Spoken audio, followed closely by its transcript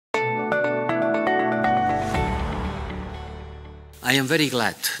I am very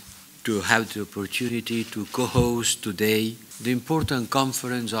glad to have the opportunity to co-host today the important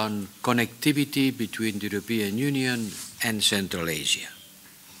conference on connectivity between the European Union and Central Asia.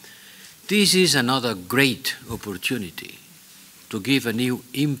 This is another great opportunity to give a new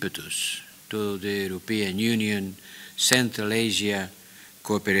impetus to the European Union Central Asia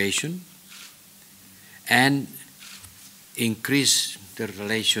cooperation and increase the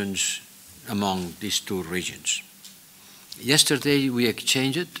relations among these two regions. Yesterday we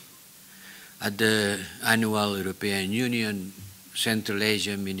exchanged at the annual European Union Central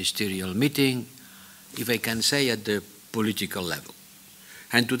Asia Ministerial Meeting, if I can say, at the political level.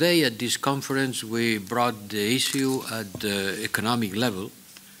 And today at this conference we brought the issue at the economic level.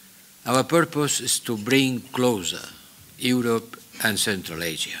 Our purpose is to bring closer Europe and Central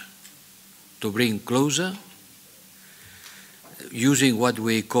Asia. To bring closer using what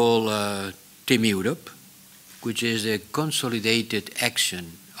we call Team Europe, which is a consolidated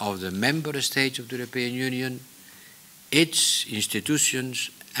action of the member states of the European Union, its institutions,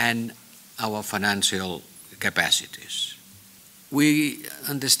 and our financial capacities. We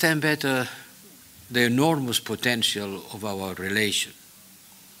understand better the enormous potential of our relation.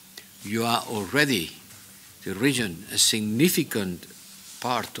 You are already, the region, a significant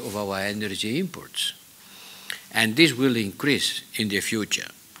part of our energy imports, and this will increase in the future.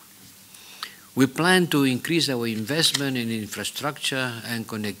 We plan to increase our investment in infrastructure and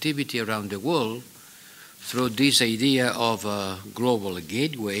connectivity around the world through this idea of a global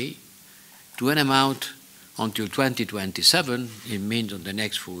gateway to an amount until 2027, it means in the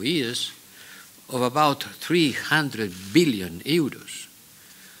next 4 years, of about 300 billion euros.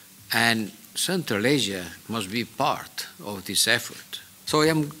 And Central Asia must be part of this effort. So I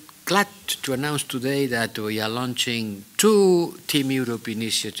am glad to announce today that we are launching 2 Team Europe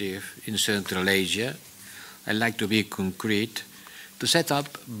initiatives in Central Asia. I'd like to be concrete, to set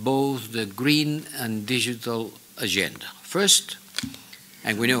up both the green and digital agenda. First,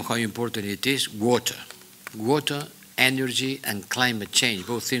 and we know how important it is, water. Water, energy, and climate change,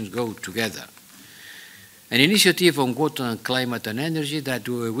 both things go together. An initiative on water and climate and energy that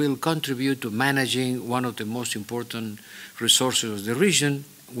will contribute to managing one of the most important resources of the region,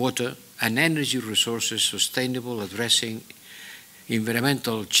 water and energy resources, sustainable, addressing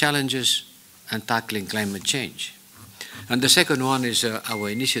environmental challenges and tackling climate change. And the second one is our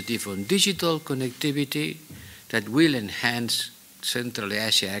initiative on digital connectivity that will enhance Central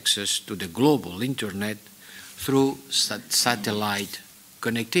Asia access to the global internet through satellite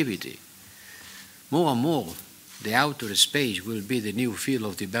connectivity. More and more, the outer space will be the new field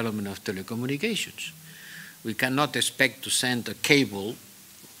of development of telecommunications. We cannot expect to send a cable.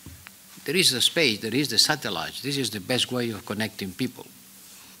 There is a space, there is the satellites. This is the best way of connecting people.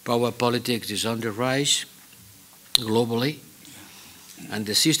 Power politics is on the rise globally, and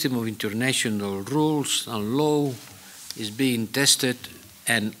the system of international rules and law is being tested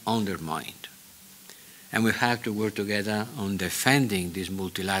and undermined. And we have to work together on defending this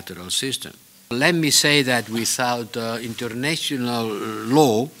multilateral system. Let me say that without international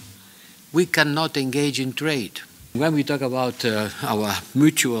law, we cannot engage in trade. When we talk about our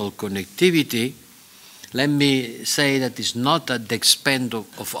mutual connectivity, let me say that it's not at the expense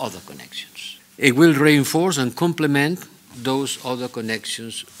of other connections. It will reinforce and complement those other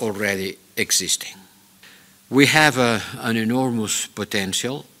connections already existing. We have an enormous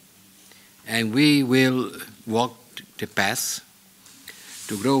potential, and we will walk the path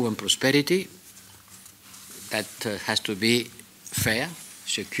to growth and prosperity that has to be fair,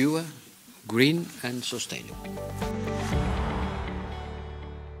 secure, green, and sustainable.